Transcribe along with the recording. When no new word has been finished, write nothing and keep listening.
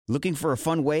Looking for a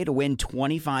fun way to win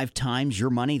 25 times your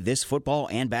money this football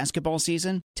and basketball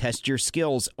season? Test your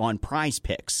skills on Prize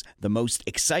Picks, the most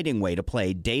exciting way to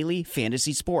play daily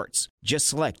fantasy sports. Just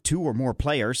select 2 or more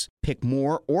players, pick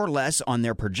more or less on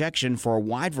their projection for a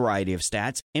wide variety of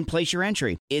stats, and place your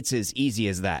entry. It's as easy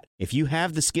as that. If you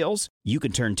have the skills, you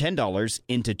can turn $10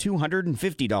 into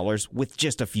 $250 with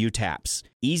just a few taps.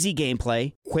 Easy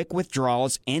gameplay, quick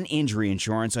withdrawals, and injury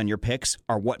insurance on your picks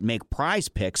are what make Prize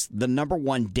Picks the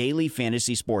 #1 daily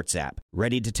fantasy sports app.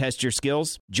 Ready to test your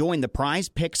skills? Join the Prize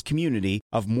Picks community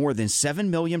of more than 7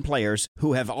 million players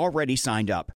who have already signed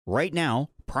up. Right now,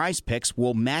 Prize Picks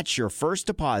will match your first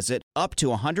deposit up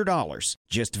to $100.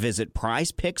 Just visit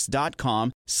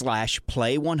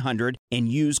prizepicks.com/play100 and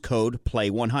use code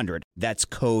PLAY100. That's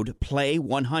code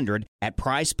PLAY100 at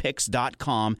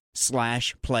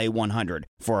prizepicks.com/play100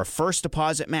 for a first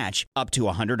deposit match up to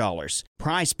 $100.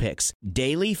 Prize Picks,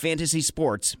 daily fantasy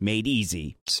sports made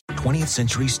easy. 20th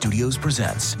Century Studios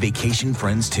presents Vacation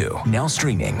Friends 2, now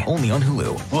streaming only on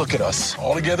Hulu. Look at us,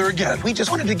 all together again. We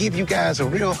just wanted to give you guys a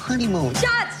real honeymoon.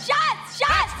 Shots!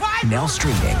 Now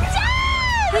streaming.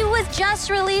 Dad! He was just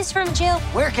released from jail.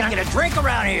 Where can I get a drink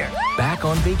around here? Back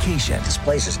on vacation. This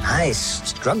place is nice.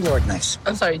 It's drug lord nice.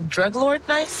 I'm sorry, drug lord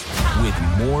nice? With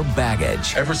more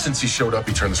baggage. Ever since he showed up,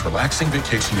 he turned this relaxing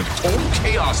vacation into total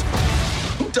chaos.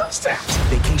 Who does that?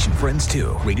 Vacation Friends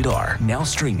 2, rated R, now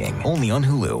streaming only on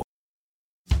Hulu.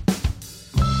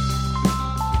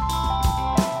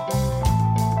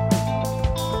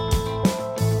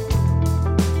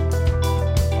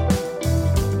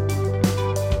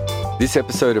 This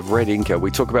episode of Red Inca, we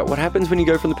talk about what happens when you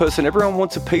go from the person everyone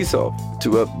wants a piece of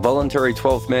to a voluntary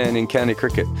 12th man in county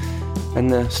cricket. And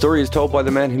the story is told by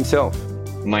the man himself.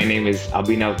 My name is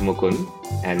Abhinav Mukund,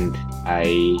 and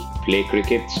I play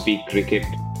cricket, speak cricket,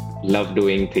 love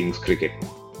doing things cricket.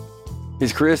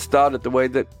 His career started the way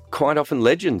that quite often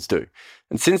legends do.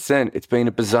 And since then, it's been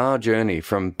a bizarre journey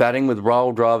from batting with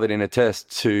Rahul Dravid in a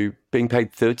test to being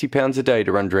paid £30 a day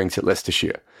to run drinks at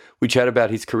Leicestershire. We chat about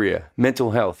his career,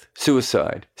 mental health,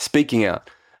 suicide, speaking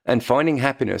out, and finding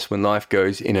happiness when life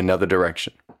goes in another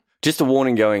direction. Just a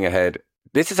warning going ahead,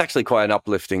 this is actually quite an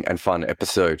uplifting and fun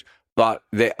episode, but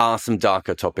there are some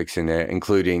darker topics in there,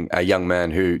 including a young man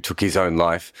who took his own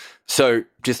life. So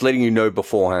just letting you know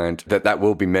beforehand that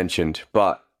will be mentioned,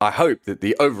 but I hope that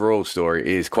the overall story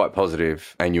is quite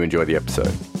positive and you enjoy the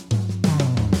episode.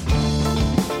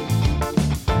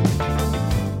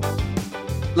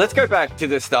 Let's go back to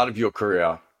the start of your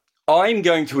career. I'm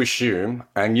going to assume,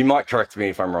 and you might correct me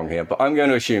if I'm wrong here, but I'm going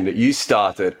to assume that you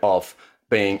started off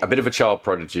being a bit of a child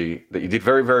prodigy, that you did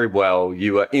very, very well.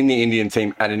 You were in the Indian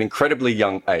team at an incredibly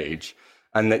young age,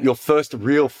 and that your first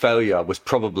real failure was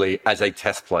probably as a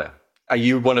test player. Are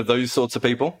you one of those sorts of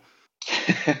people?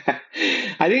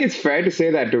 I think it's fair to say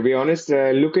that, to be honest.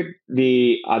 Look at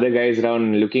the other guys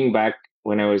around. Looking back,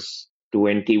 when I was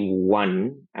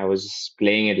 21, I was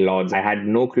playing at Lords. I had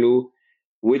no clue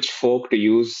which fork to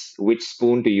use, which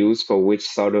spoon to use for which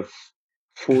sort of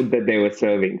food that they were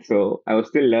serving. So I was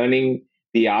still learning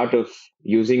the art of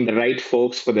using the right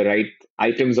forks for the right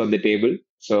items on the table.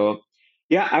 So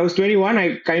yeah, I was 21.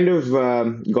 I kind of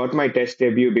got my test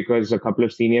debut because a couple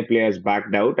of senior players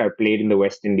backed out. I played in the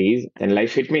West Indies and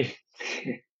life hit me.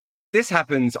 This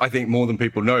happens, I think, more than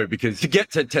people know, because to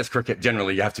get to Test cricket,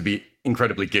 generally, you have to be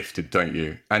incredibly gifted, don't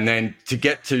you? And then to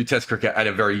get to Test cricket at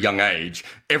a very young age,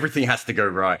 everything has to go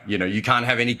right. You know, you can't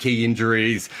have any key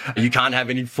injuries. You can't have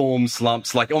any form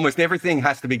slumps. Like almost everything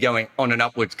has to be going on an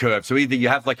upwards curve. So either you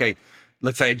have like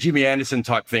let's say a Jimmy Anderson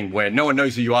type thing where no one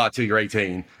knows who you are till you're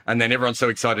 18, and then everyone's so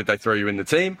excited they throw you in the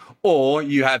team, or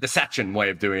you have the Sachin way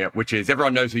of doing it, which is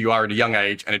everyone knows who you are at a young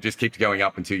age and it just keeps going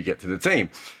up until you get to the team.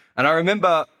 And I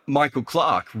remember Michael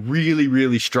Clarke really,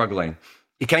 really struggling.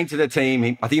 He came to the team.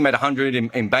 I think he made 100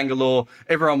 in Bangalore.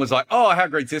 Everyone was like, oh, how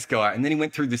great's this guy? And then he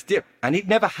went through this dip. And he'd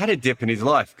never had a dip in his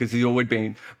life because he'd always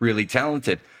been really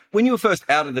talented. When you were first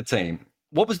out of the team,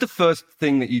 what was the first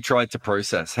thing that you tried to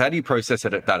process? How do you process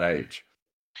it at that age?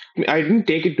 I didn't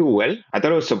take it too well. I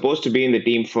thought I was supposed to be in the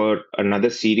team for another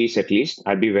series at least.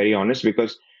 I'd be very honest,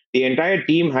 because the entire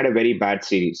team had a very bad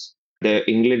series. The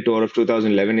England tour of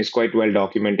 2011 is quite well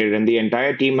documented, and the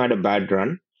entire team had a bad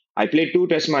run. I played 2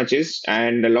 test matches,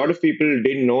 and a lot of people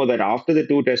didn't know that after the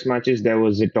 2 test matches, there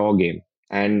was a tour game.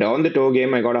 And on the tour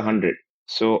game, I got 100.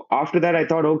 So after that, I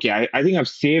thought, okay, I think I've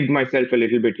saved myself a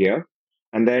little bit here.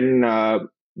 And then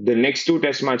the next 2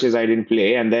 test matches, I didn't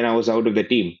play, and then I was out of the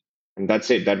team. And that's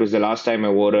it. That was the last time I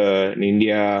wore an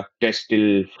India test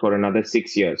till for another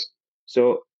 6 years.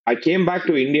 So I came back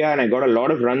to India and I got a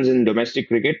lot of runs in domestic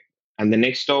cricket. And the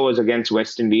next tour was against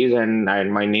West Indies, and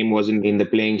my name wasn't in the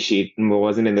playing sheet,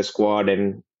 wasn't in the squad.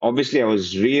 And obviously, I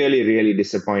was really, really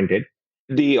disappointed.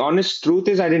 The honest truth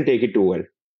is, I didn't take it too well.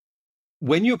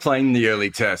 When you were playing the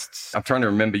early tests, I'm trying to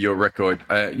remember your record.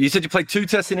 You said you played 2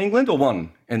 tests in England or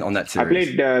 1 on that series?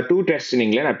 I played 2 tests in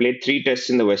England. I played 3 tests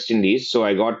in the West Indies. So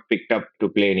I got picked up to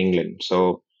play in England.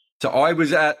 So I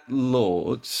was at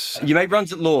Lords. You made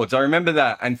runs at Lords. I remember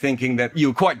that and thinking that you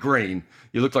were quite green.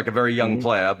 You looked like a very young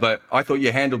player, but I thought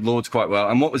you handled Lords quite well.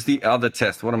 And what was the other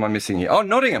test? What am I missing here? Oh,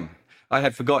 Nottingham. I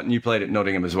had forgotten you played at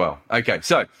Nottingham as well. Okay,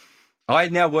 so I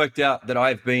now worked out that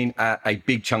I've been at a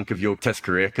big chunk of your test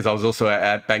career because I was also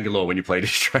at Bangalore when you played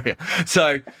Australia.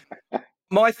 So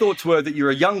my thoughts were that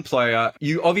you're a young player.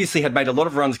 You obviously had made a lot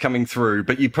of runs coming through,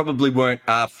 but you probably weren't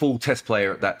a full test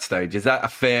player at that stage. Is that a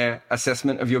fair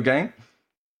assessment of your game?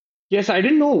 Yes, I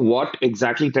didn't know what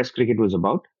exactly Test cricket was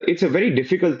about. It's a very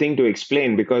difficult thing to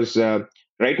explain because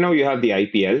right now you have the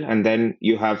IPL and then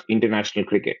you have international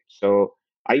cricket. So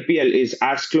IPL is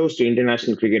as close to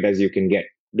international cricket as you can get.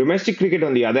 Domestic cricket,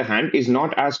 on the other hand, is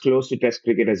not as close to Test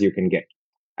cricket as you can get.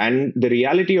 And the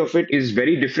reality of it is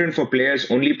very different for players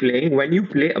only playing when you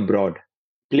play abroad.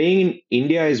 Playing in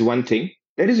India is one thing.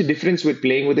 There is a difference with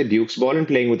playing with a Duke's ball and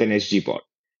playing with an SG ball.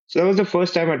 So that was the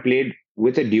first time I played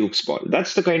with a Duke's ball.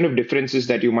 That's the kind of differences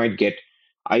that you might get.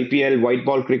 IPL, white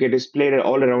ball cricket is played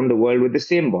all around the world with the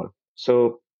same ball.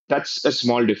 So that's a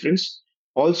small difference.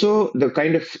 Also, the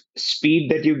kind of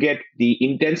speed that you get, the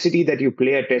intensity that you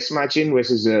play a test match in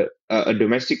versus a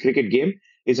domestic cricket game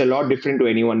is a lot different to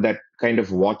anyone that kind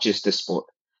of watches the sport.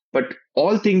 But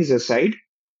all things aside,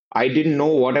 I didn't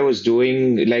know what I was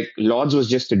doing. Like Lords was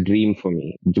just a dream for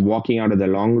me. Walking out of the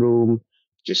long room,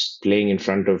 just playing in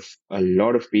front of a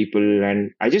lot of people.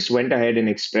 And I just went ahead and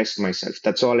expressed myself.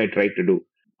 That's all I tried to do.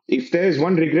 If there is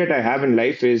one regret I have in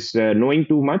life is knowing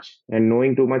too much and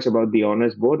knowing too much about the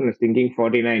honors board and thinking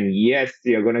 49, yes,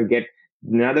 you're going to get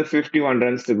another 51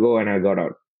 runs to go. And I got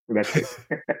out. That's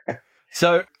it.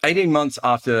 So 18 months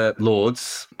after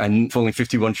Lords and falling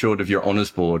 51 short of your honours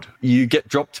board, you get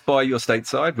dropped by your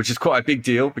stateside, which is quite a big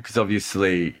deal because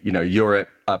obviously, you're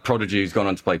a prodigy who's gone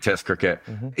on to play Test cricket.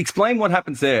 Mm-hmm. Explain what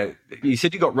happens there. You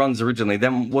said you got runs originally.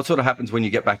 Then what sort of happens when you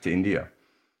get back to India?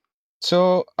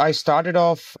 So I started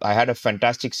off, I had a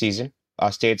fantastic season. Our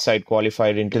stateside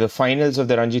qualified into the finals of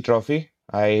the Ranji Trophy.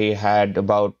 I had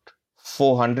about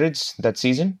 400s that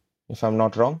season, if I'm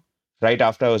not wrong, right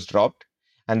after I was dropped.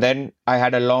 And then I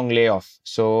had a long layoff.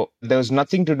 So there was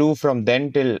nothing to do from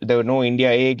then till there were no India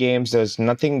A games. There was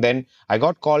nothing then. I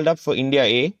got called up for India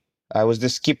A. I was the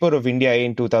skipper of India A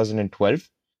in 2012.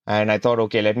 And I thought,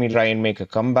 okay, let me try and make a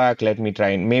comeback. Let me try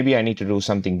and maybe I need to do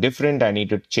something different. I need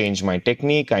to change my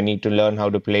technique. I need to learn how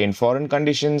to play in foreign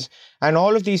conditions and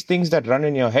all of these things that run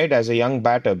in your head as a young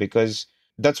batter, because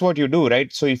that's what you do,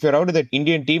 right? So if you're out of the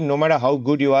Indian team, no matter how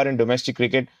good you are in domestic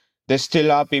cricket, there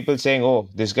still are people saying, oh,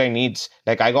 this guy needs,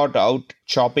 like I got out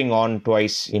chopping on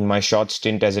twice in my short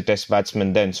stint as a test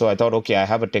batsman then. So I thought, okay, I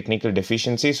have a technical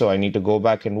deficiency, so I need to go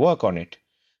back and work on it.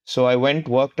 So I went,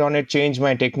 worked on it, changed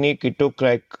my technique. It took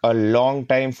like a long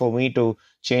time for me to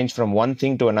change from one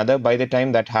thing to another. By the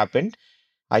time that happened,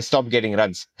 I stopped getting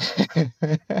runs.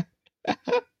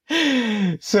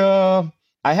 So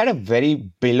I had a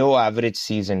very below average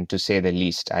season, to say the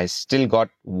least. I still got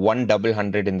 1 double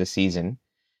hundred in the season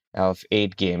of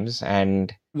 8 games.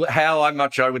 And how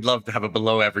much I would love to have a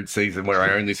below average season where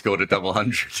I only scored a double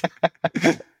hundred.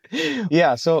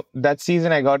 Yeah, so that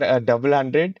season I got a double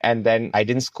hundred and then I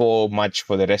didn't score much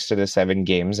for the rest of the 7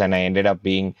 games. And I ended up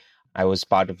I was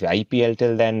part of the IPL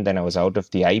till then I was out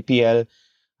of the IPL.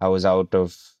 I was out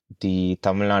of the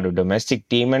Tamil Nadu domestic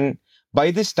team. And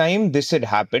by this time this had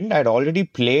happened, I'd already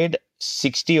played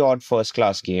 60 odd first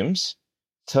class games,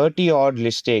 30 odd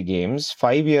list A games,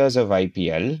 5 years of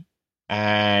IPL,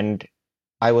 and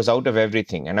I was out of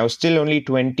everything. And I was still only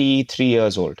 23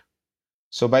 years old.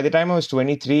 So by the time I was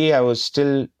 23, I was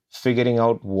still figuring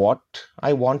out what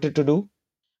I wanted to do.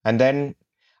 And then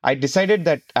I decided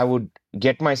that I would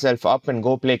get myself up and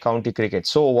go play county cricket.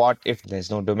 So what if there's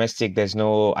no domestic, there's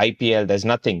no IPL, there's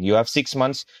nothing. You have 6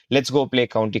 months, let's go play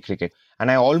county cricket.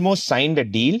 And I almost signed a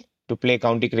deal to play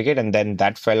county cricket. And then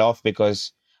that fell off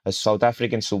because a South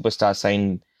African superstar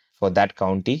signed for that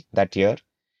county that year.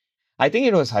 I think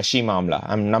it was Hashim Amla.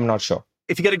 I'm not sure.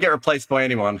 If you're going to get replaced by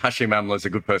anyone, Hashim Amla is a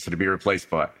good person to be replaced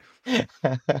by.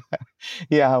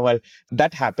 Yeah, well,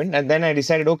 that happened. And then I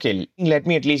decided, okay, let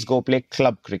me at least go play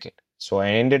club cricket. So I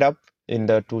ended up in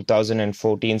the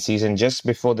 2014 season, just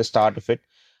before the start of it,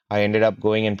 I ended up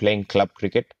going and playing club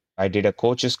cricket. I did a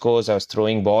coach's course. I was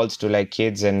throwing balls to like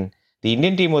kids and the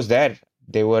Indian team was there.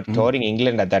 They were touring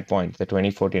England at that point, the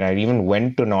 2014. I even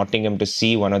went to Nottingham to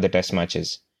see one of the test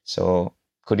matches. So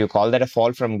could you call that a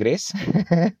fall from grace?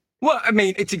 Well, I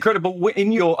mean, it's incredible.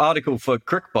 In your article for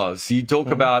CrickBuzz, you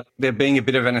talk about there being a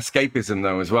bit of an escapism,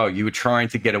 though, as well. You were trying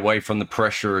to get away from the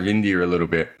pressure of India a little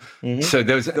bit. So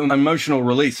there was an emotional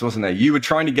release, wasn't there? You were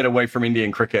trying to get away from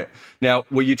Indian cricket. Now,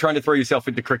 were you trying to throw yourself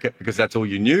into cricket because that's all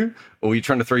you knew? Or were you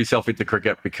trying to throw yourself into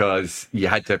cricket because you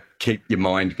had to keep your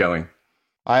mind going?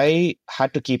 I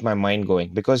had to keep my mind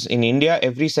going because in India,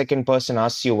 every second person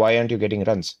asks you, why aren't you getting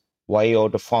runs? Why are you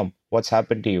out of form? What's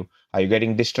happened to you? Are you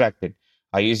getting distracted?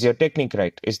 Is your technique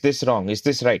right? Is this wrong? Is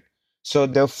this right? So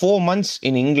there were 4 months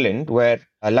in England where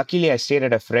luckily I stayed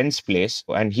at a friend's place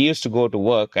and he used to go to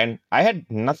work and I had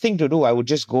nothing to do. I would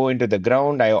just go into the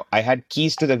ground. I had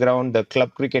keys to the ground, the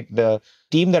club cricket, the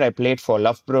team that I played for,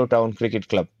 Loughborough Town Cricket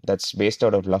Club, that's based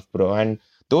out of Loughborough. And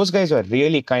those guys were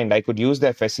really kind. I could use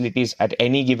their facilities at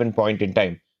any given point in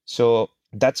time. So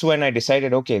that's when I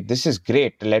decided, okay, this is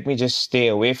great. Let me just stay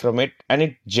away from it. And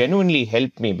it genuinely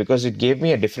helped me because it gave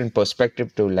me a different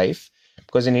perspective to life.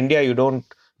 Because in India, you don't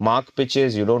mark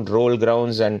pitches, you don't roll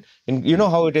grounds. And you know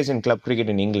how it is in club cricket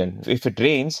in England. If it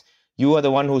rains, you are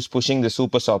the one who's pushing the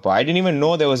super stopper. I didn't even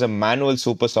know there was a manual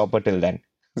super stopper till then.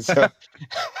 So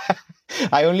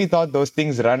I only thought those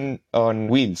things run on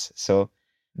wheels. So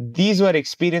these were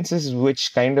experiences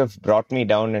which kind of brought me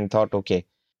down and thought, okay,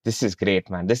 this is great,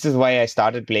 man. This is why I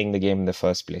started playing the game in the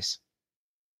first place.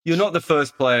 You're not the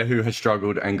first player who has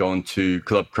struggled and gone to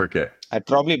club cricket. I'd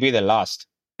probably be the last.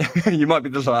 You might be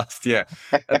the last, yeah.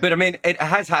 But I mean, it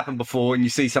has happened before, and you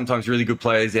see sometimes really good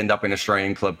players end up in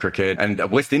Australian club cricket and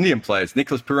West Indian players.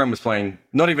 Nicholas Puran was playing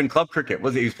not even club cricket,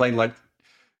 was he? He was playing like,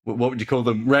 what would you call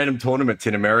them, random tournaments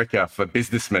in America for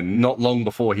businessmen not long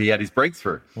before he had his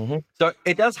breakthrough. So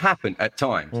it does happen at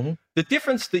times. The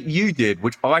difference that you did,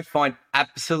 which I find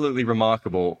absolutely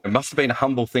remarkable, it must have been a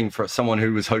humble thing for someone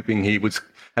who was hoping he would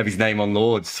have his name on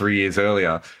Lord's 3 years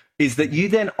earlier, is that you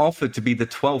then offered to be the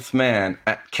 12th man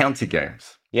at county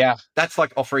games. Yeah. That's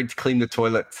like offering to clean the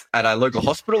toilets at a local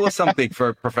hospital or something for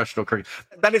a professional cricket.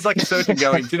 That is like a surgeon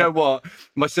going, do you know what?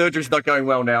 My surgery's not going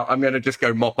well now. I'm going to just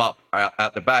go mop up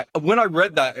out the back. When I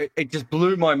read that, it just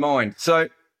blew my mind. So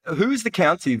who's the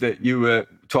county that you were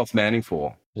 12th manning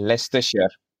for? Leicestershire.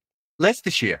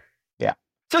 Leicestershire? Yeah.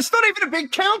 So it's not even a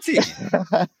big county.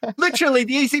 Literally,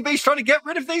 the ECB's trying to get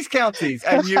rid of these counties.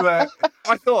 And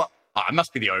I thought, it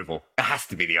must be the Oval. It has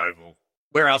to be the Oval.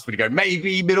 Where else would he go?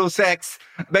 Maybe Middlesex.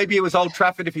 Maybe it was Old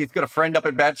Trafford if he's got a friend up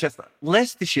in Manchester.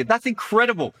 Leicestershire. That's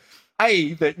incredible.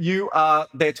 That you are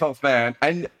their 12th man.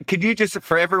 And could you just,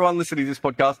 for everyone listening to this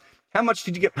podcast, how much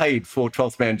did you get paid for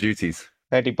 12th man duties?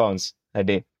 £30 a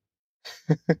day.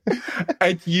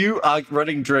 And you are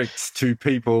running drinks to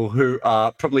people who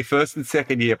are probably first and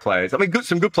second year players. I mean,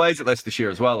 some good players at Leicestershire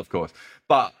as well, of course.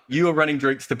 But you are running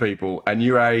drinks to people and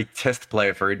you are a test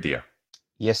player for India.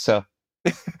 Yes, sir.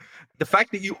 The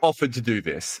fact that you offered to do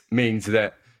this means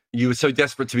that you were so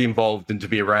desperate to be involved and to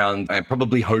be around and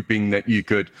probably hoping that you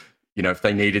could, if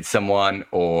they needed someone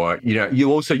or, you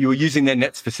were using their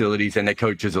nets facilities and their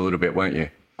coaches a little bit, weren't you?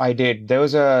 I did. There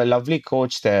was a lovely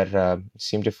coach there.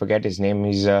 Seem to forget his name.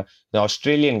 He's the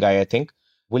Australian guy, I think.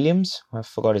 Williams? I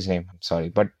forgot his name. I'm sorry.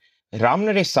 But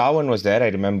Ramnare Sawan was there, I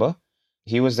remember.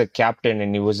 He was the captain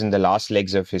and he was in the last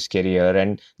legs of his career.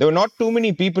 And there were not too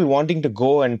many people wanting to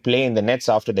go and play in the nets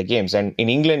after the games. And in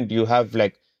England, you have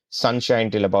like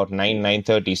sunshine till about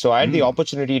 9:30. So I had the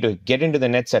opportunity to get into the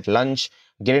nets at lunch,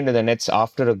 get into the nets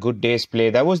after a good day's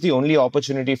play. That was the only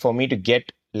opportunity for me to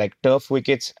get like turf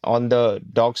wickets on the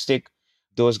dog stick.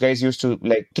 Those guys used to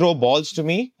like throw balls to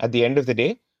me at the end of the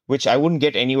day, which I wouldn't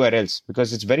get anywhere else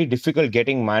because it's very difficult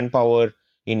getting manpower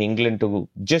in England to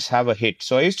just have a hit.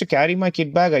 So I used to carry my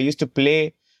kit bag. I used to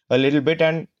play a little bit.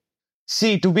 And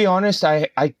see, to be honest, I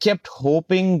kept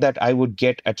hoping that I would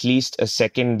get at least a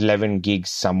second 11 gig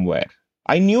somewhere.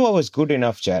 I knew I was good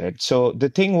enough, Jared. So the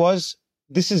thing was,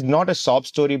 this is not a sob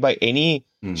story by any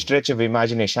stretch of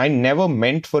imagination. I never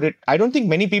meant for it. I don't think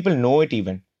many people know it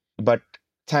even. But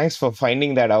thanks for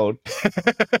finding that out.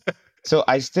 So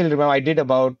I still remember I did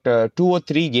about 2 or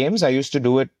 3 games. I used to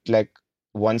do it like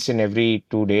once in every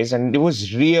 2 days. And it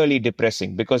was really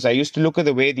depressing because I used to look at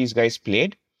the way these guys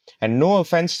played. And no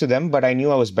offense to them, but I knew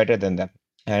I was better than them.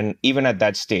 And even at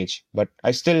that stage, but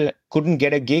I still couldn't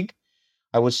get a gig.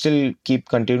 I would still keep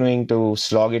continuing to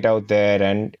slog it out there.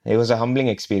 And it was a humbling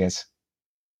experience.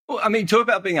 Well, I mean, talk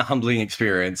about being a humbling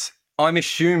experience. I'm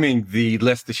assuming the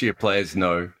Leicestershire players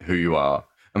know who you are.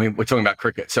 I mean, we're talking about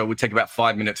cricket. So it would take about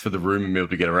 5 minutes for the rumour mill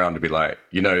to get around to be like,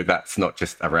 that's not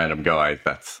just a random guy.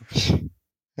 That's...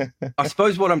 I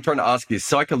suppose what I'm trying to ask is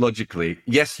psychologically,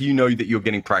 yes, you know that you're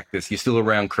getting practice. You're still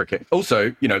around cricket.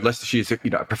 Also, Leicestershire is a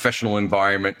professional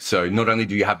environment. So not only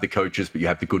do you have the coaches, but you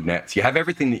have the good nets. You have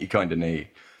everything that you kind of need.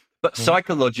 But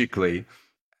psychologically,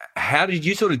 how did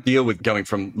you sort of deal with going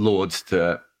from Lords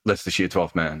to Leicestershire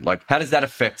 12th man? Like, how does that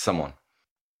affect someone?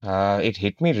 It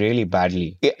hit me really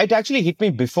badly. It actually hit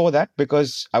me before that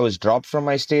because I was dropped from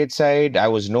my state side. I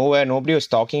was nowhere. Nobody was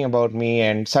talking about me.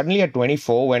 And suddenly at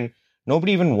 24, when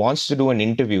nobody even wants to do an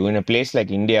interview in a place like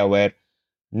India where,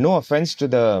 no offense to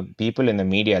the people in the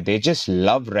media, they just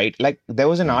love, right? Like there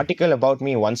was an article about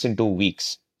me once in 2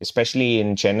 weeks, especially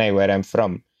in Chennai where I'm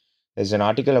from. There's an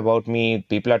article about me.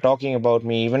 People are talking about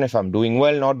me, even if I'm doing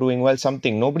well, not doing well,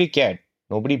 something. Nobody cared.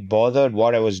 Nobody bothered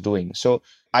what I was doing. So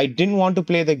I didn't want to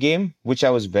play the game, which I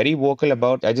was very vocal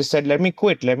about. I just said, let me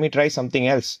quit. Let me try something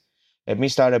else. Let me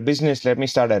start a business. Let me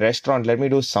start a restaurant. Let me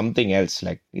do something else.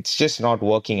 Like it's just not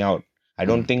working out. I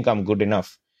don't think I'm good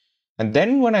enough. And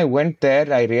then when I went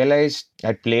there, I realized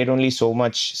I'd played only so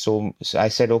much. So I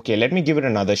said, okay, let me give it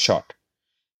another shot.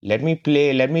 Let me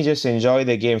play. Let me just enjoy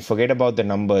the game. Forget about the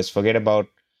numbers. Forget about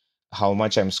how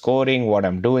much I'm scoring, what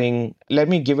I'm doing. Let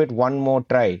me give it one more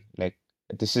try. Like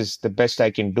this is the best I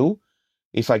can do.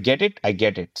 If I get it, I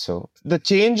get it. So the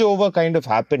changeover kind of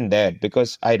happened there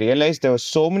because I realized there were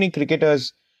so many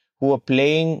cricketers who were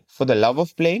playing for the love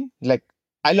of playing. Like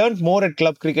I learned more at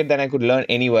club cricket than I could learn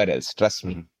anywhere else. Trust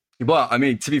me. Well, I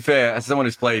mean, to be fair, as someone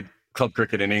who's played club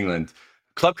cricket in England,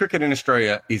 club cricket in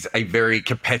Australia is a very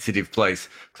competitive place.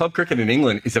 Club cricket in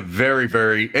England is a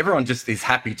very, everyone just is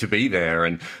happy to be there.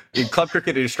 And in club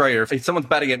cricket in Australia, if someone's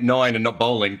batting at 9 and not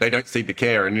bowling, they don't seem to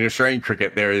care. And in Australian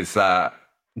cricket, there is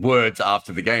words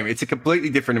after the game. It's a completely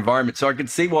different environment. So I could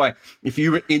see why if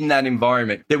you were in that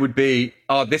environment, there would be,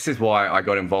 oh, this is why I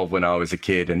got involved when I was a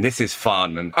kid. And this is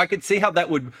fun. And I could see how that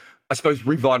would, I suppose,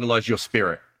 revitalize your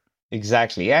spirit.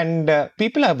 Exactly. And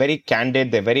people are very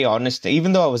candid. They're very honest.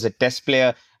 Even though I was a test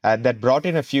player, that brought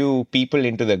in a few people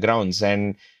into the grounds.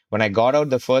 And when I got out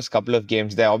the first couple of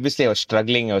games there, obviously I was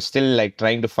struggling. I was still like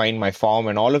trying to find my form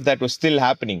and all of that was still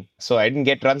happening. So I didn't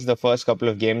get runs the first couple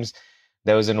of games.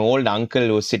 There was an old uncle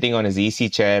who was sitting on his easy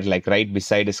chair, like right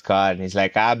beside his car. And he's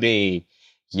like, Abhi,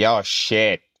 you're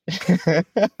shit.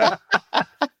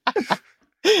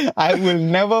 I will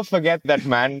never forget that,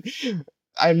 man.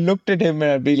 I looked at him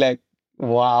and I'd be like,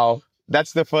 wow,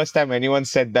 that's the first time anyone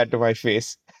said that to my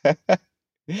face. I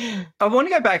want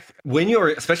to go back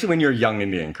especially when you're a young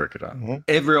Indian cricketer,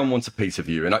 everyone wants a piece of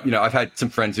you. And, I've had some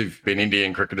friends who've been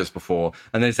Indian cricketers before.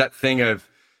 And there's that thing of,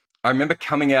 I remember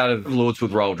coming out of Lords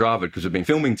with Rahul Dravid because we've been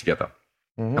filming together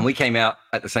and we came out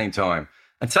at the same time.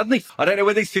 And suddenly, I don't know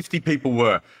where these 50 people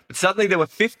were, but suddenly there were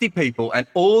 50 people and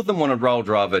all of them wanted Rahul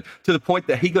Dravid to the point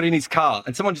that he got in his car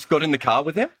and someone just got in the car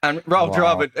with him. And Rahul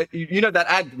Dravid, you know that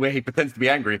ad where he pretends to be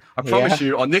angry? I promise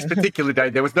you, on this particular day,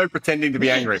 there was no pretending to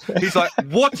be angry. He's like,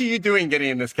 what are you doing getting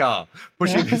in this car?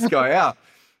 Pushing this guy out.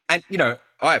 And,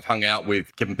 I've hung out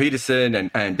with Kevin Peterson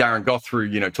and Darren Goff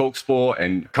through, TalkSport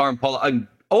and Karen Pollard and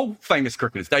all famous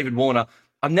cricketers, David Warner.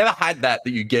 I've never had that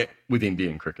you get with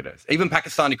Indian cricketers. Even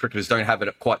Pakistani cricketers don't have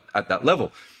it quite at that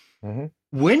level.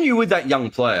 When you were that young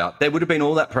player, there would have been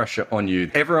all that pressure on you.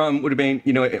 Everyone would have been,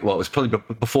 it was probably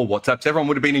before WhatsApp. So everyone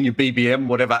would have been in your BBM,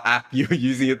 whatever app you were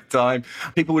using at the time.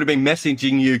 People would have been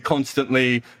messaging you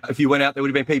constantly. If you went out, there would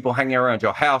have been people hanging around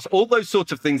your house. All those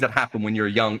sorts of things that happen when you're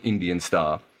a young Indian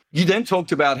star. You then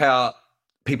talked about how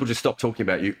people just stopped talking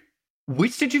about you.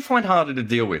 Which did you find harder to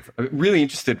deal with? I'm really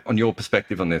interested on your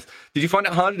perspective on this. Did you find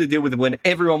it harder to deal with when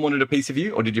everyone wanted a piece of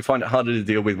you, or did you find it harder to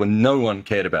deal with when no one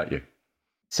cared about you?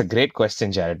 It's a great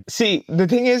question, Jared. See, the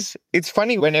thing is, it's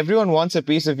funny. When everyone wants a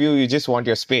piece of you, you just want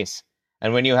your space.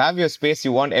 And when you have your space,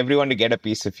 you want everyone to get a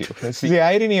piece of you. It's the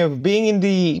irony of being in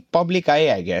the public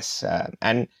eye, I guess.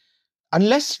 And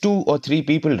unless 2 or 3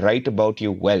 people write about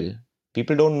you well,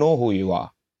 people don't know who you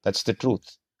are. That's the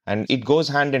truth. And it goes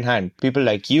hand in hand. People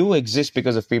like you exist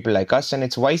because of people like us, and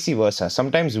it's vice versa.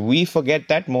 Sometimes we forget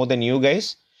that more than you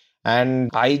guys. And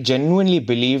I genuinely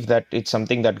believe that it's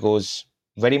something that goes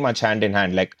very much hand in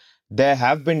hand. Like there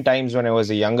have been times when I was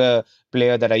a younger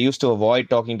player that I used to avoid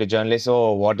talking to journalists.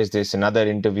 Oh, what is this? Another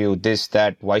interview, this,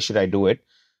 that. Why should I do it?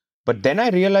 But then I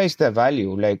realized the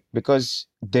value, because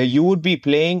there you would be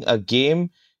playing a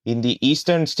game in the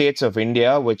eastern states of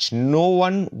India, which no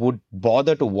one would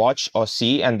bother to watch or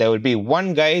see. And there will be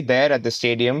one guy there at the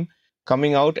stadium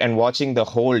coming out and watching the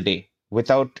whole day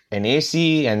without an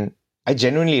AC. And I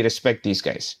genuinely respect these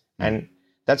guys. And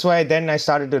that's why then I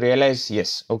started to realize,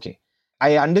 yes, okay.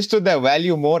 I understood their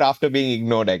value more after being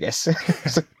ignored, I guess.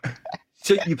 So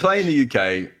So you play in the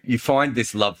UK, you find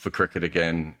this love for cricket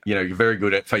again. You know, you're very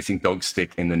good at facing dog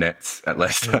stick in the nets at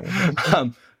Leicester.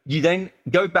 You then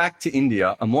go back to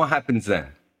India, and what happens then?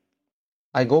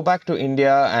 I go back to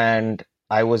India and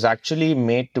I was actually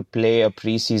made to play a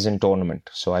preseason tournament.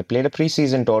 So I played a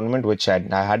preseason tournament, which I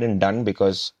hadn't done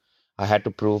because I had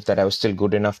to prove that I was still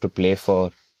good enough to play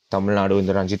for Tamil Nadu in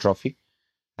the Ranji Trophy.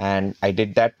 And I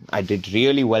did that. I did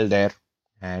really well there.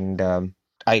 And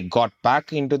I got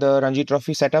back into the Ranji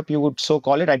Trophy setup, you would so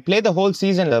call it. I played the whole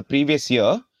season the previous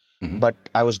year, but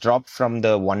I was dropped from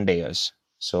the one-dayers.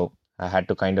 So I had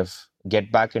to kind of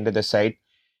get back into the side.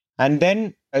 And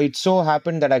then it so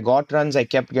happened that I got runs, I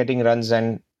kept getting runs,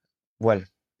 and well,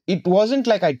 it wasn't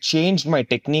like I changed my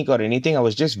technique or anything. I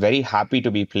was just very happy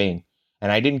to be playing.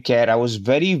 And I didn't care. I was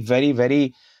very, very,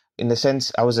 very, in the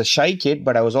sense, I was a shy kid,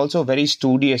 but I was also a very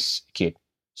studious kid.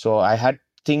 So I had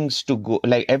things to go,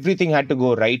 like everything had to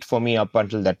go right for me up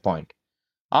until that point.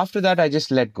 After that, I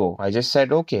just let go. I just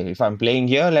said, okay, if I'm playing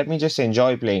here, let me just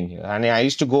enjoy playing here. And I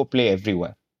used to go play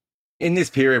everywhere. In this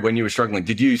period when you were struggling,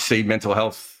 did you see mental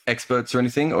health experts or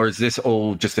anything? Or is this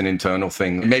all just an internal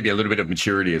thing? Maybe a little bit of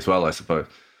maturity as well, I suppose.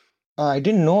 I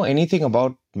didn't know anything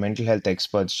about mental health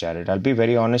experts, Jared. I'll be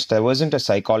very honest. There wasn't a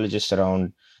psychologist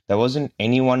around. There wasn't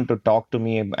anyone to talk to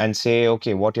me and say,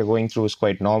 okay, what you're going through is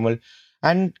quite normal.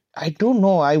 And I don't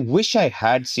know. I wish I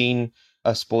had seen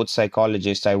a sports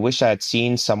psychologist. I wish I had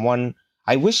seen someone.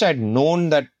 I wish I'd known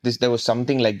that there was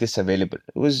something like this available.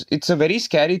 It's a very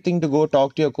scary thing to go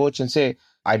talk to your coach and say,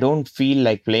 I don't feel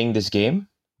like playing this game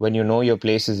when you know your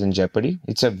place is in jeopardy.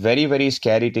 It's a very, very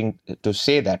scary thing to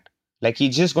say that. Like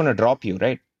he's just going to drop you,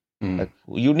 right? Like,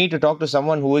 you need to talk to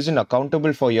someone who isn't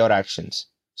accountable for your actions.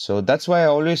 So that's why I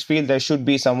always feel there should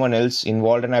be someone else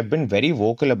involved. And I've been very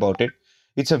vocal about it.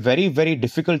 It's a very, very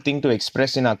difficult thing to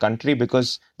express in our country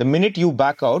because the minute you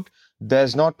back out,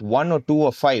 there's not one or two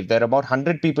or five. There are about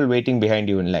 100 people waiting behind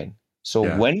you in line.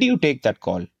 So when do you take that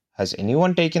call? Has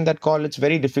anyone taken that call? It's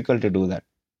very difficult to do that.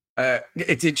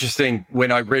 It's interesting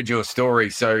when I read your story.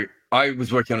 So I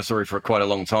was working on a story for quite a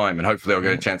long time, and hopefully I'll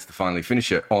get a chance to finally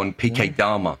finish it on PK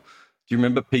Dharma. Do you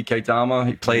remember PK Dharma?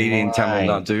 He played in Tamil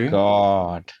Nadu.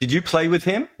 God. Did you play with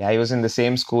him? Yeah, he was in the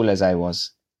same school as I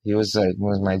was. He was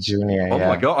my junior. Oh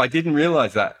my God, I didn't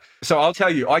realize that. So I'll tell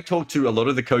you, I talked to a lot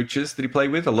of the coaches that he played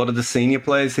with, a lot of the senior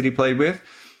players that he played with.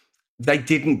 They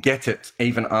didn't get it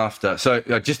even after. So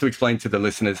just to explain to the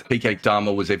listeners, PK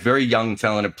Dharma was a very young,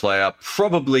 talented player.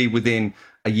 Probably within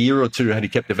a year or two, had he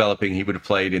kept developing, he would have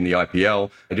played in the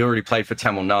IPL. He'd already played for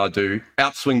Tamil Nadu,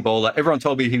 outswing bowler. Everyone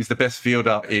told me he was the best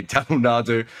fielder in Tamil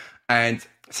Nadu. And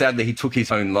sadly, he took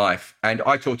his own life. And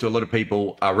I talked to a lot of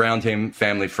people around him,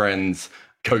 family, friends,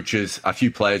 coaches, a few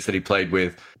players that he played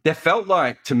with. There felt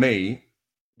like, to me,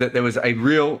 that there was a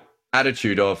real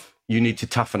attitude of, you need to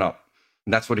toughen up.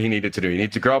 And that's what he needed to do. He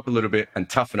needed to grow up a little bit and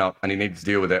toughen up, and he needed to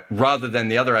deal with it, rather than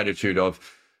the other attitude of,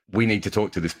 we need to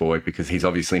talk to this boy because he's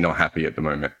obviously not happy at the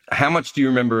moment. How much do you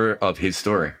remember of his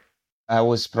story? I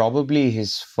was probably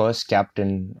his first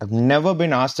captain. I've never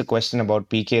been asked a question about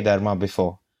PK Dharma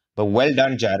before, but well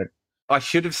done, Jared. I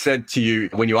should have said to you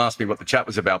when you asked me what the chat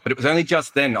was about, but it was only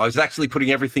just then. I was actually putting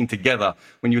everything together.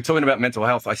 When you were talking about mental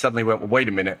health, I suddenly went, well, wait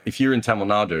a minute. If you're in Tamil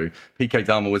Nadu, PK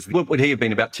Dharma was, what would he have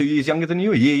been, about 2 years younger than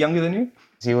you, a year younger than you?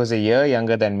 He was a year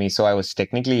younger than me, so I was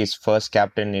technically his first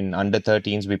captain in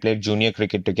under-13s. We played junior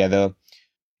cricket together.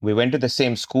 We went to the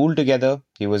same school together.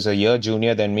 He was a year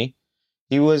junior than me.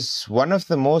 He was one of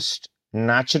the most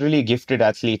naturally gifted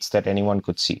athletes that anyone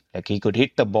could see. Like, he could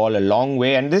hit the ball a long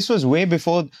way. And this was way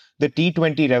before the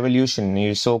T20 revolution,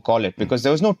 you so call it, because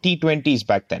there was no T20s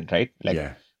back then, right?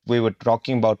 Like, we were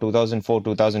talking about 2004,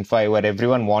 2005, where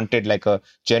everyone wanted like a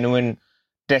genuine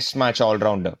test match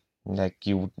all-rounder. Like,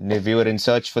 we were in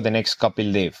search for the next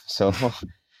Kapil Dev.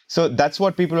 So that's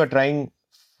what people were trying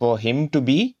for him to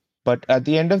be. But at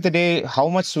the end of the day, how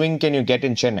much swing can you get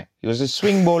in Chennai? He was a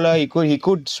swing bowler. He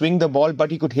could swing the ball,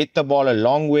 but he could hit the ball a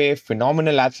long way.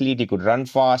 Phenomenal athlete. He could run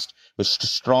fast. Was a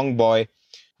strong boy.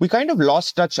 We kind of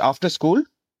lost touch after school,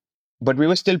 but we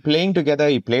were still playing together.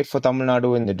 He played for Tamil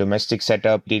Nadu in the domestic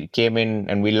setup. He came in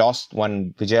and we lost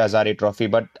one Vijay Hazare trophy,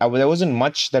 but there wasn't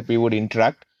much that we would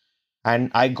interact.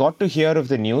 And I got to hear of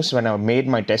the news when I made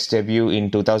my test debut in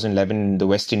 2011 in the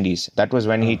West Indies. That was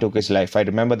when he took his life. I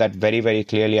remember that very, very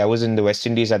clearly. I was in the West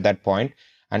Indies at that point,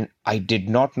 and I did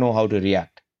not know how to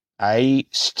react. I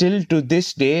still to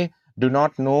this day do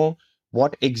not know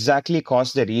what exactly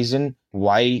caused the reason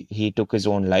why he took his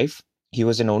own life. He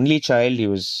was an only child. He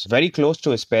was very close to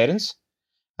his parents,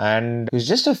 and he was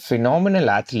just a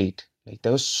phenomenal athlete. Like,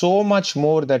 there was so much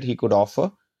more that he could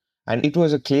offer. And it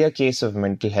was a clear case of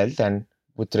mental health. And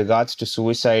with regards to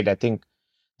suicide, I think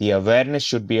The awareness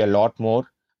should be a lot more.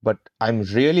 But I'm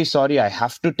really sorry, I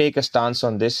have to take a stance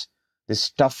on this. This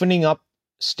toughening up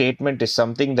statement is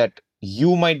something that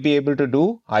you might be able to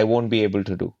do, I won't be able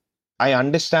to do. I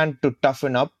understand to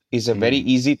toughen up is a very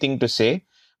easy thing to say,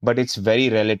 but it's very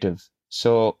relative.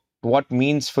 So what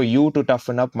means for you to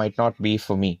toughen up might not be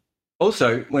for me.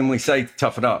 Also, when we say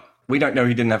toughen up, we don't know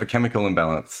he didn't have a chemical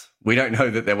imbalance. We don't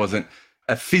know that there wasn't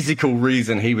a physical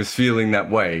reason he was feeling that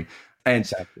way. And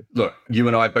exactly. Look, you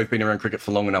and I have both been around cricket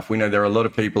for long enough. We know there are a lot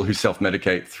of people who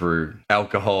self-medicate through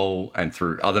alcohol and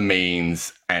through other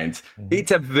means. And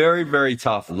it's a very, very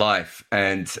tough life.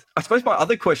 And I suppose my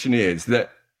other question is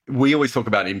that we always talk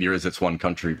about India as it's one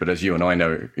country, but as you and I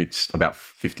know, it's about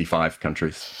 55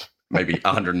 countries, maybe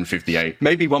 158,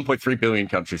 maybe 1.3 billion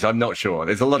countries. I'm not sure.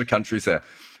 There's a lot of countries there.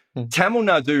 Tamil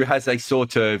Nadu has a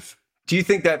sort of, do you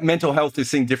think that mental health is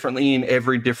seen differently in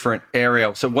every different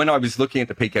area? So when I was looking at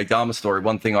the PK Dharma story,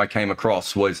 one thing I came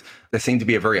across was there seemed to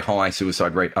be a very high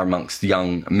suicide rate amongst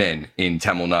young men in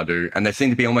Tamil Nadu. And there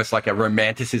seemed to be almost like a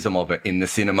romanticism of it in the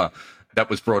cinema that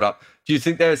was brought up. Do you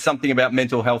think there's something about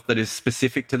mental health that is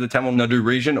specific to the Tamil Nadu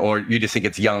region, or you just think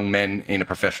it's young men in a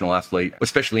professional athlete,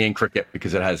 especially in cricket,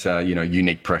 because it has,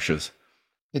 unique pressures?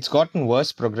 It's gotten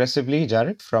worse progressively,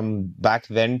 Jared. From back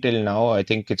then till now, I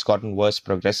think it's gotten worse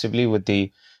progressively with the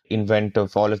invent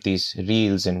of all of these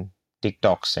reels and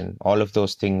TikToks and all of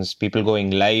those things. People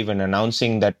going live and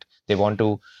announcing that they want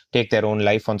to take their own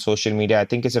life on social media. I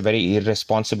think it's a very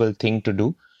irresponsible thing to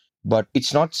do. But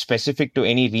it's not specific to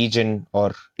any region,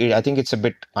 I think it's a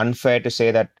bit unfair to say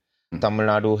that Tamil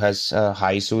Nadu has a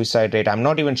high suicide rate. I'm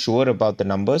not even sure about the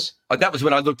numbers. That was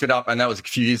when I looked it up, and that was a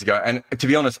few years ago. And to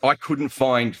be honest, I couldn't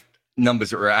find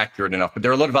numbers that were accurate enough, but there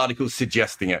are a lot of articles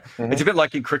suggesting it. Mm-hmm. It's a bit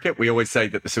like in cricket. We always say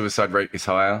that the suicide rate is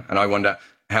higher, and I wonder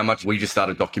how much we just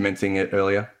started documenting it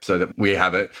earlier so that we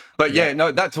have it. But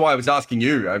no, that's why I was asking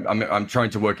you. I'm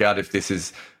trying to work out if this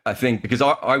is a thing, because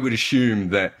I would assume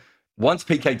that once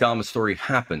PK Dharma's story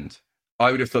happened,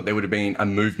 I would have thought there would have been a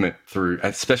movement through,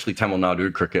 especially Tamil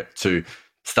Nadu cricket, to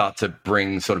start to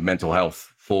bring sort of mental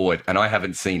health forward. And I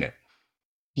haven't seen it.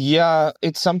 Yeah,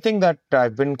 it's something that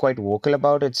I've been quite vocal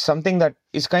about. It's something that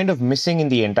is kind of missing in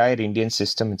the entire Indian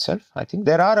system itself. I think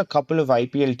there are a couple of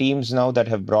IPL teams now that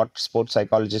have brought sports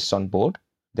psychologists on board.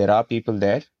 There are people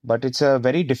there, but it's a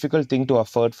very difficult thing to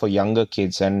afford for younger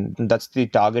kids. And that's the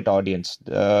target audience.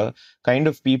 The kind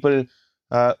of people...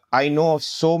 I know of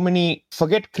so many,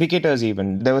 forget cricketers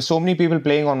even. There were so many people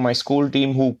playing on my school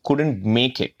team who couldn't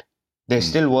make it. They're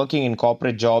still working in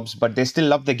corporate jobs, but they still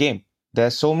love the game. There are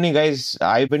so many guys,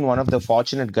 I've been one of the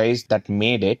fortunate guys that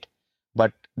made it,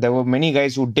 but there were many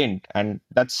guys who didn't. And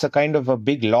that's a kind of a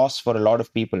big loss for a lot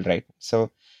of people, right?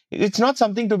 So it's not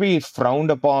something to be frowned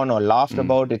upon or laughed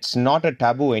about. It's not a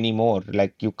taboo anymore.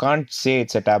 Like, you can't say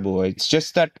it's a taboo. It's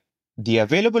just that the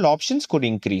available options could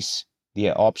increase.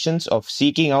 The options of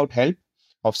seeking out help,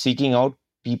 of seeking out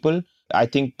people, I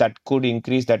think that could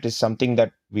increase. That is something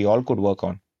that we all could work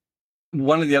on.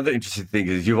 One of the other interesting things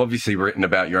is you've obviously written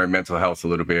about your own mental health a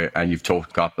little bit, and you've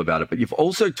talked up about it, but you've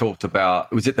also talked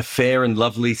about, was it the Fair and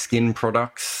Lovely skin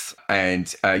products?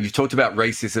 And you've talked about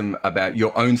racism, about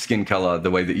your own skin color, the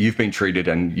way that you've been treated,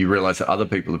 and you realize that other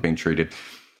people have been treated.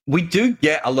 We do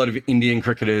get a lot of Indian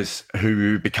cricketers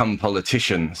who become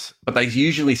politicians, but they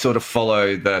usually sort of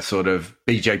follow the sort of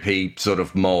BJP sort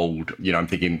of mold. You know, I'm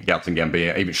thinking Gautam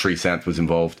Gambhir, even Sri Sant was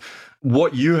involved.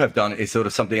 What you have done is sort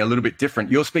of something a little bit different.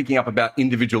 You're speaking up about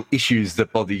individual issues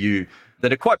that bother you,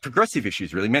 that are quite progressive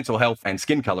issues, really. Mental health and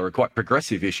skin color are quite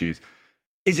progressive issues.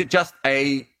 Is it just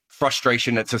a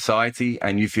frustration at society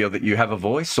and you feel that you have a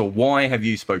voice, or why have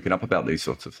you spoken up about these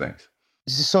sorts of things?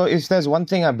 So if there's one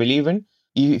thing I believe in,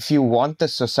 if you want the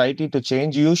society to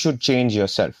change, you should change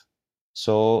yourself.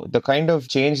 So the kind of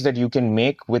change that you can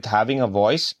make with having a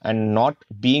voice and not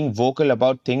being vocal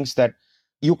about things that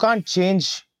you can't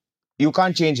change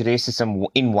racism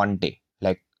in one day.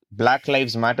 Like Black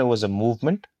Lives Matter was a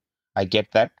movement. I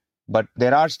get that. But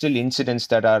there are still incidents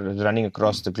that are running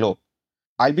across the globe.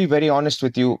 I'll be very honest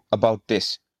with you about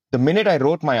this. The minute I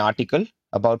wrote my article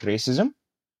about racism,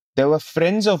 there were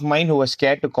friends of mine who were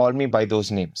scared to call me by those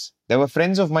names. There were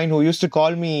friends of mine who used to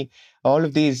call me all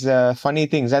of these funny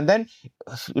things. And then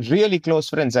really close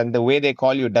friends, and the way they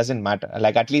call you doesn't matter.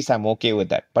 Like, at least I'm okay with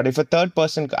that. But if a third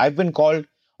person, I've been called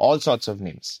all sorts of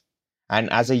names.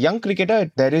 And as a young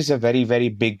cricketer, there is a very, very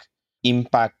big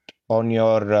impact on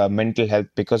your mental health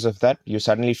because of that. You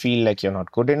suddenly feel like you're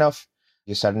not good enough.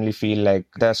 You suddenly feel like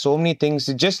there are so many things.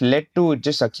 It just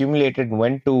accumulated and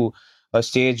went to a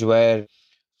stage where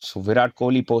Virat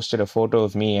Kohli posted a photo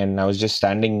of me and I was just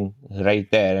standing right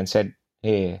there and said,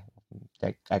 hey,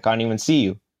 I can't even see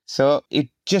you. So it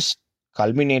just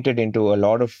culminated into a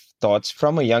lot of thoughts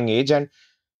from a young age, and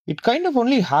it kind of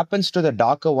only happens to the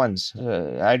darker ones.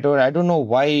 I don't know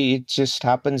why it just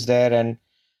happens there, and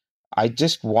I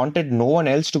just wanted no one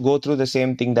else to go through the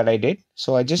same thing that I did.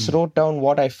 So I just wrote down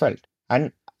what I felt.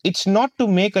 And it's not to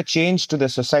make a change to the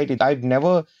society. I've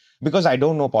never, because I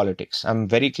don't know politics. I'm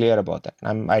very clear about that.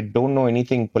 I don't know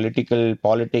anything political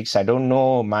politics. I don't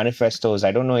know manifestos.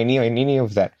 I don't know any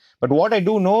of that. But what I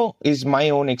do know is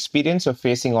my own experience of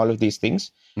facing all of these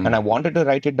things. And I wanted to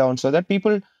write it down so that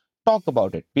people talk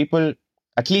about it. People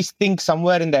at least think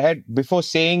somewhere in the head before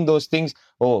saying those things.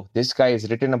 Oh, this guy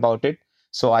has written about it,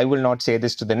 so I will not say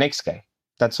this to the next guy.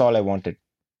 That's all I wanted.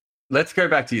 Let's go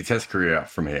back to your test career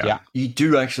from here. Yeah. You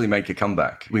do actually make a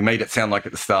comeback. We made it sound like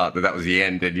at the start that was the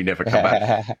end and you never come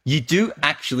back. You do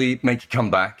actually make a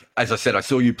comeback. As I said, I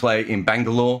saw you play in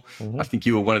Bangalore. I think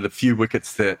you were one of the few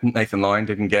wickets that Nathan Lyon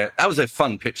didn't get. That was a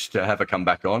fun pitch to have a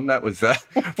comeback on. That was,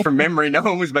 from memory, no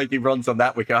one was making runs on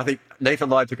that wicket. I think Nathan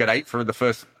Lyon took an 8 for the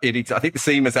first innings. I think the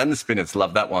seamers and the spinners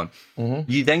loved that one.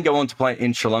 You then go on to play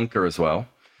in Sri Lanka as well.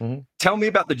 Tell me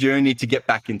about the journey to get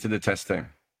back into the test team.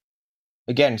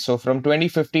 Again, so from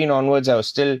 2015 onwards, I was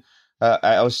still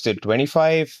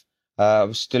 25. I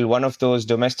was still one of those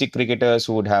domestic cricketers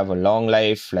who would have a long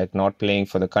life, like not playing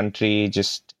for the country,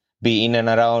 just be in and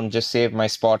around, just save my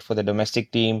spot for the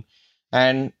domestic team.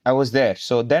 And I was there.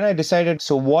 So then I decided,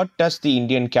 so what does the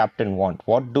Indian captain want?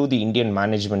 What do the Indian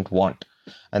management want?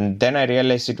 And then I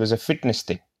realized it was a fitness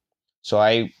thing. So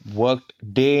I worked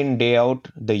day in, day out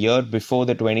the year before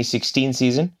the 2016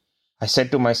 season. I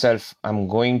said to myself, I'm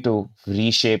going to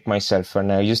reshape myself.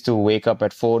 And I used to wake up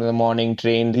at 4 a.m,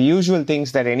 train, the usual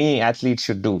things that any athlete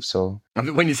should do. So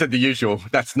when you said the usual,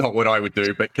 that's not what I would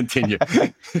do, but continue.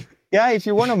 Yeah, if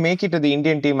you want to make it to the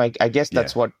Indian team, I guess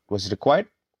that's what was required.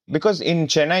 Because in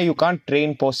Chennai, you can't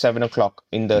train post 7 o'clock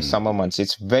in the summer months.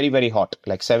 It's very, very hot.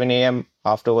 Like 7 a.m.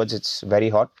 afterwards, it's very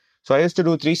hot. So I used to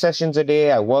do 3 sessions a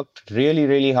day. I worked really,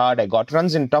 really hard. I got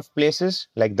runs in tough places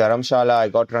like Dharamshala. I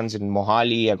got runs in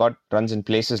Mohali. I got runs in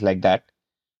places like that.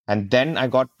 And then I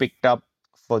got picked up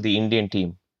for the Indian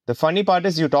team. The funny part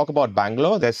is you talk about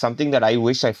Bangalore. There's something that I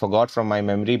wish I forgot from my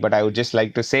memory, but I would just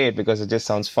like to say it because it just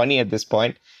sounds funny at this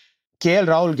point. KL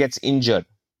Rahul gets injured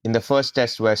in the first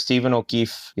test where Stephen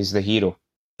O'Keefe is the hero.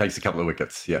 Takes a couple of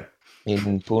wickets, yeah.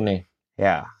 In Pune.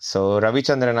 Yeah, so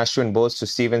Ravichandran Ashwin bowls to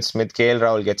Steven Smith. KL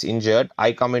Rahul gets injured.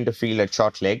 I come into field at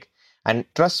short leg. And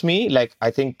trust me, like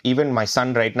I think even my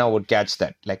son right now would catch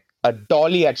that. Like a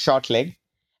dolly at short leg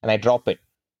and I drop it.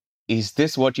 Is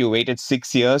this what you waited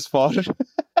 6 years for?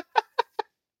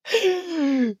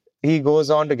 He goes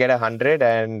on to get 100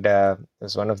 and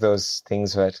it's one of those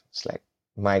things where it's like,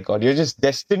 my God, you're just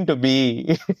destined to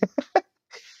be...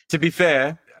 To be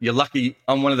fair, you're lucky.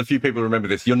 I'm one of the few people who remember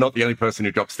this. You're not the only person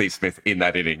who dropped Steve Smith in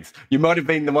that innings. You might have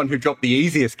been the one who dropped the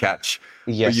easiest catch,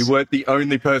 but you weren't the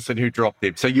only person who dropped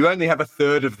him. So you only have a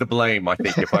third of the blame, I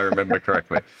think, if I remember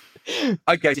correctly.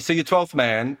 Okay, so you're 12th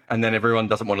man, and then everyone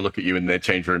doesn't want to look at you in their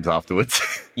change rooms afterwards.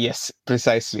 Yes,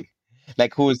 precisely.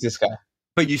 Like, who is this guy?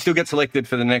 But you still get selected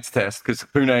for the next test, because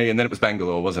Pune, and then it was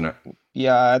Bangalore, wasn't it?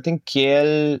 Yeah, I think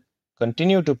KL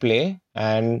continued to play,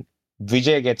 and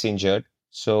Vijay gets injured.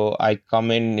 So I come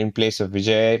in place of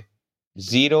Vijay.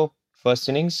 0 first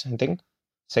innings, I think.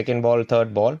 Second ball,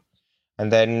 third ball.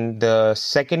 And then the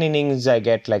second innings, I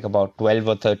get like about 12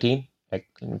 or 13. Like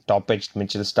top-edged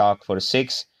Mitchell Stark for a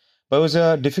 6. But it was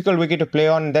a difficult wicket to play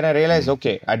on. And then I realized,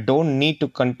 okay, I don't need to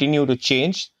continue to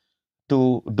change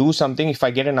to do something. If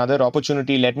I get another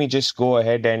opportunity, let me just go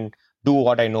ahead and do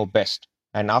what I know best.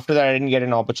 And after that, I didn't get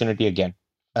an opportunity again.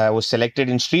 I was selected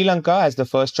in Sri Lanka as the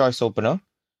first choice opener.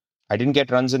 I didn't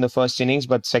get runs in the first innings,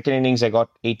 but second innings I got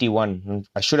 81.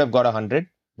 I should have got 100,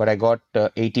 but I got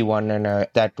 81 and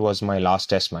that was my last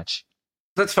test match.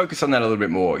 Let's focus on that a little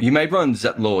bit more. You made runs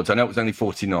at Lords. I know it was only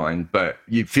 49, but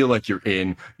you feel like you're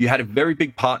in. You had a very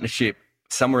big partnership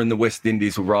somewhere in the West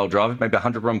Indies with Rahul Dravid, maybe a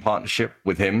 100-run partnership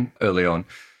with him early on.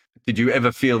 Did you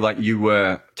ever feel like you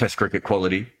were Test cricket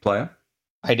quality player?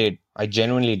 I did. I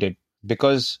genuinely did.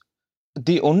 Because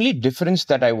the only difference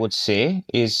that I would say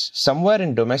is somewhere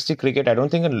in domestic cricket, I don't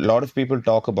think a lot of people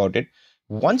talk about it.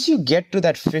 Once you get to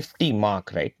that 50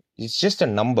 mark, right? It's just a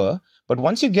number. But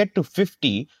once you get to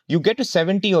 50, you get to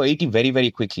 70 or 80 very,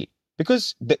 very quickly.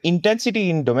 Because the intensity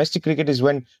in domestic cricket is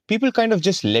when people kind of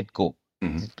just let go.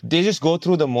 They just go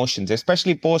through the motions,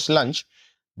 especially post-lunch.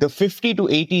 The 50 to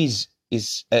 80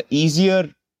 is an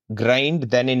easier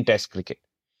grind than in Test cricket.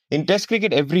 In Test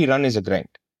cricket, every run is a grind.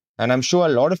 And I'm sure a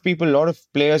lot of people, a lot of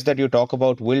players that you talk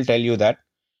about will tell you that.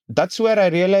 That's where I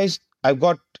realized I've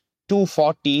got 2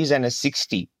 40s and a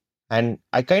 60. And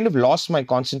I kind of lost my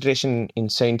concentration in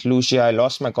St. Lucia. I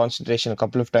lost my concentration a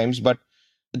couple of times, but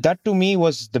that to me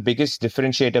was the biggest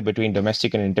differentiator between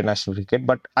domestic and international cricket.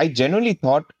 But I genuinely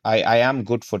thought I am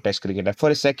good for Test cricket. For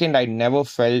a second, I never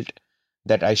felt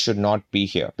that I should not be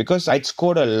here because I'd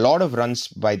scored a lot of runs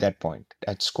by that point.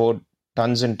 I'd scored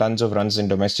tons and tons of runs in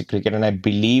domestic cricket, and I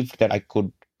believed that I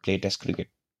could play Test cricket.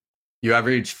 You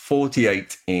averaged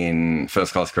 48 in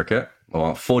first class cricket,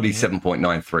 or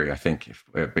 47.93, I think, if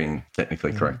we're being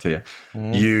technically correct here.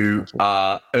 You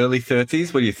are early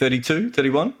 30s. Were you 32,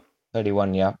 31?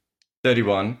 31, yeah.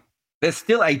 31. There's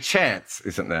still a chance,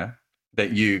 isn't there,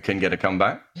 that you can get a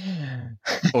comeback?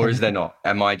 Or is there not?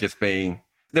 Am I just being...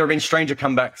 There have been stranger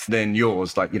comebacks than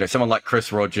yours, like, someone like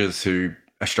Chris Rogers, who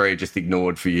Australia just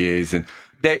ignored for years. And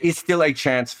there is still a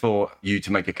chance for you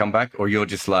to make a comeback, or you're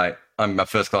just like, I'm a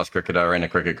first-class cricketer and a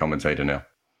cricket commentator now?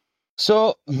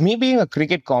 So me being a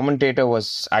cricket commentator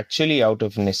was actually out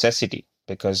of necessity,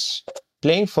 because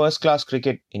playing first-class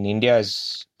cricket in India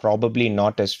is probably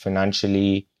not as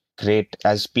financially great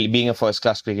as being a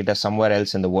first-class cricketer somewhere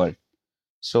else in the world.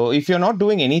 So if you're not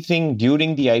doing anything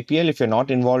during the IPL, if you're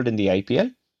not involved in the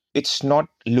IPL, it's not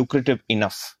lucrative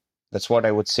enough. That's what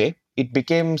I would say. It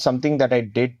became something that I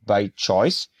did by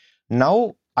choice.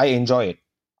 Now I enjoy it.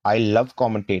 I love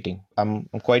commentating. I'm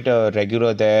quite a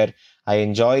regular there. I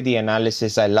enjoy the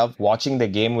analysis. I love watching the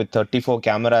game with 34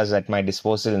 cameras at my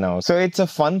disposal now. So it's a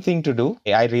fun thing to do.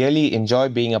 I really enjoy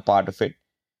being a part of it.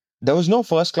 There was no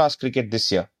first class cricket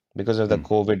this year because of the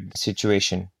COVID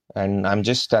situation. And I'm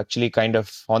just actually kind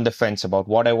of on the fence about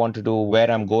what I want to do,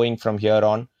 where I'm going from here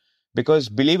on. Because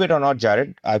believe it or not,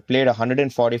 Jared, I've played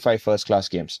 145 first class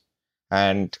games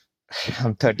and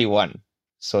I'm 31.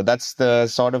 So that's the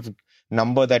sort of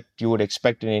number that you would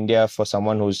expect in India for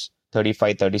someone who's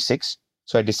 35, 36.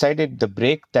 So I decided the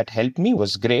break that helped me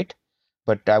was great,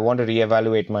 but I want to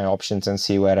reevaluate my options and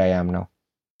see where I am now.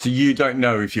 So you don't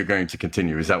know if you're going to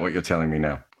continue. Is that what you're telling me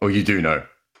now? Or you do know?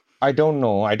 I don't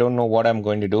know. I don't know what I'm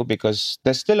going to do because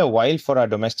there's still a while for our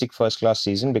domestic first class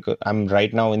season because I'm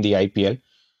right now in the IPL,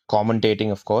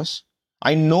 commentating, of course.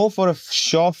 I know for a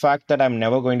sure fact that I'm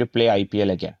never going to play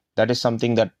IPL again. That is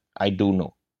something that I do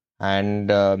know. And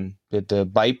the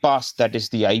bypass that is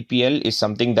the IPL is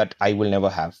something that I will never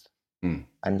have.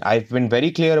 And I've been very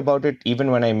clear about it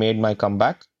even when I made my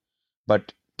comeback.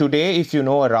 But today, if you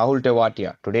know a Rahul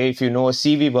Tewatia, today, if you know a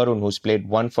CV Varun who's played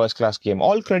one first-class game,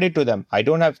 all credit to them. I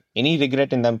don't have any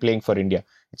regret in them playing for India.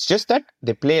 It's just that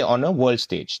they play on a world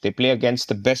stage. They play against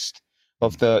the best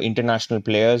of the international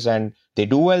players and they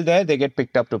do well there. They get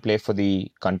picked up to play for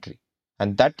the country.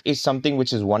 And that is something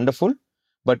which is wonderful.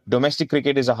 But domestic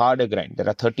cricket is a harder grind. There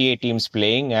are 38 teams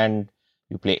playing and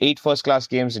you play 8 first-class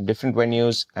games in different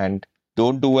venues and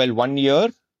don't do well 1 year,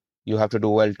 you have to do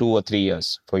well 2 or 3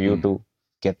 years for you to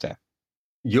get there.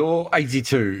 You're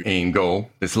 82 in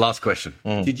goal. This last question.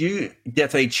 Did you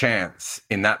get a chance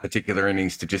in that particular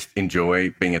innings to just enjoy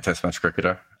being a test match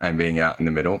cricketer and being out in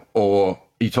the middle? Or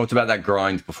you talked about that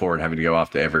grind before and having to go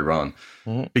after every run.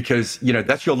 Because,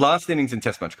 that's your last innings in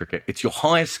test match cricket. It's your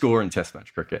highest score in test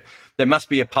match cricket. There must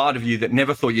be a part of you that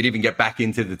never thought you'd even get back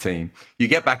into the team. You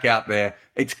get back out there.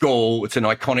 It's goal. It's an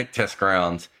iconic test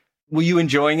ground. Were you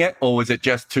enjoying it? Or was it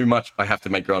just too much? I have to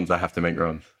make runs. I have to make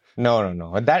runs.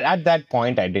 No. At that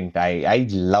point, I didn't. I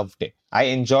loved it. I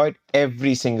enjoyed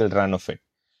every single run of it.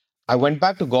 I went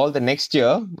back to Gaul the next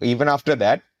year, even after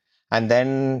that. And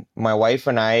then my wife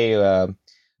and I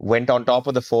went on top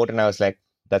of the fort and I was like,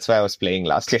 that's why I was playing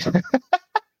last year.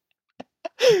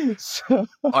 So,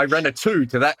 I ran a 2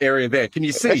 to that area there. Can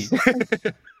you see?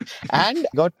 And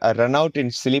got a run out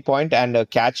in Silly Point and a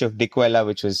catch of Dickwella,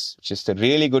 which was just a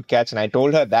really good catch. And I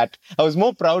told her that I was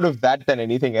more proud of that than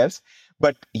anything else.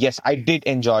 But yes, I did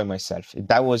enjoy myself.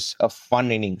 That was a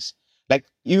fun innings. Like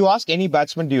you ask any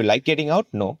batsman, do you like getting out?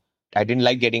 No, I didn't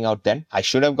like getting out then. I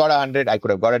should have got 100. I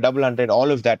could have got a double 100, all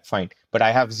of that, fine. But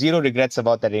I have zero regrets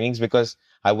about that innings because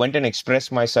I went and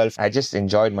expressed myself. I just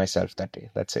enjoyed myself that day.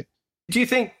 That's it. Do you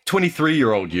think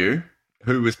 23-year-old you,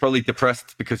 who was probably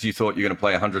depressed because you thought you're going to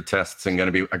play 100 tests and going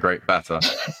to be a great batter,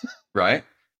 right?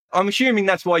 I'm assuming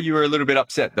that's why you were a little bit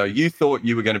upset, though. You thought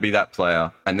you were going to be that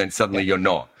player, and then suddenly you're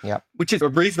not, which is a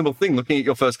reasonable thing looking at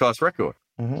your first-class record.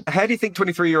 How do you think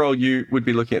 23-year-old you would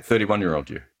be looking at 31-year-old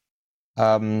you?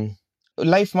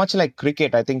 Life, much like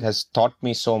cricket, I think has taught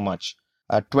me so much.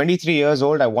 At 23 years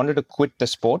old, I wanted to quit the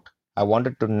sport. I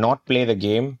wanted to not play the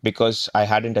game because I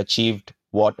hadn't achieved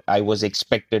what I was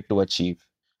expected to achieve.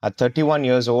 At 31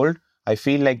 years old, I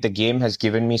feel like the game has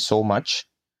given me so much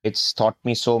It's taught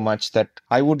me so much that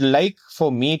I would like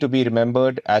for me to be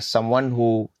remembered as someone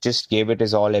who just gave it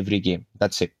his all every game.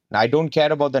 That's it. I don't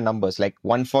care about the numbers, like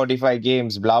 145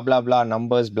 games, blah, blah, blah,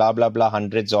 numbers, blah, blah, blah,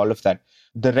 hundreds, all of that.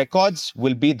 The records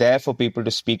will be there for people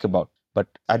to speak about. But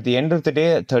at the end of the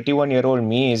day, 31-year-old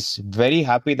me is very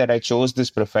happy that I chose this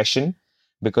profession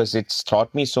because it's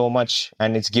taught me so much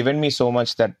and it's given me so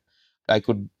much that I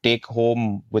could take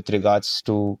home with regards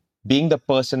to being the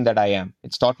person that I am.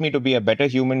 It's taught me to be a better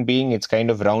human being. It's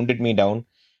kind of rounded me down.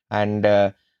 And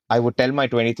I would tell my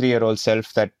 23-year-old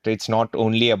self that it's not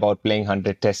only about playing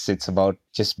 100 tests, it's about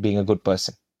just being a good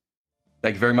person.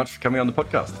 Thank you very much for coming on the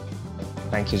podcast.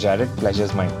 Thank you, Jared.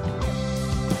 Pleasure's mine.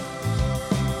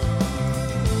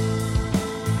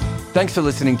 Thanks for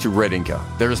listening to Red Inker.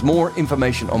 There is more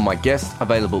information on my guests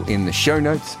available in the show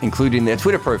notes, including their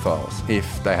Twitter profiles,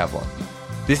 if they have one.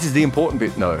 This is the important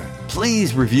bit, though.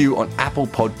 Please review on Apple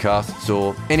Podcasts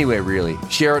or anywhere really.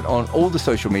 Share it on all the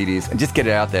social medias and just get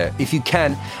it out there. If you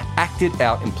can, act it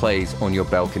out in plays on your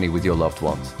balcony with your loved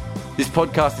ones. This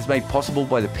podcast is made possible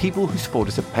by the people who support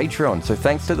us at Patreon, so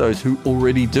thanks to those who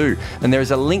already do. And there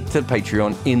is a link to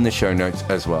Patreon in the show notes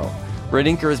as well. Red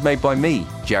Inker is made by me,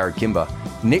 Jared Kimber.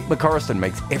 Nick McCorriston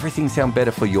makes everything sound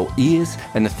better for your ears,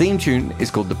 and the theme tune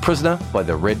is called The Prisoner by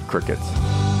the Red Crickets.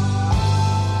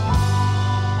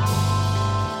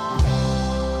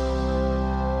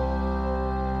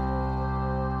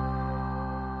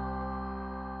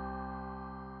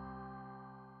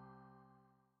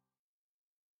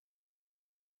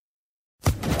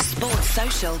 Sports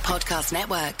Social Podcast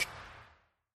Network.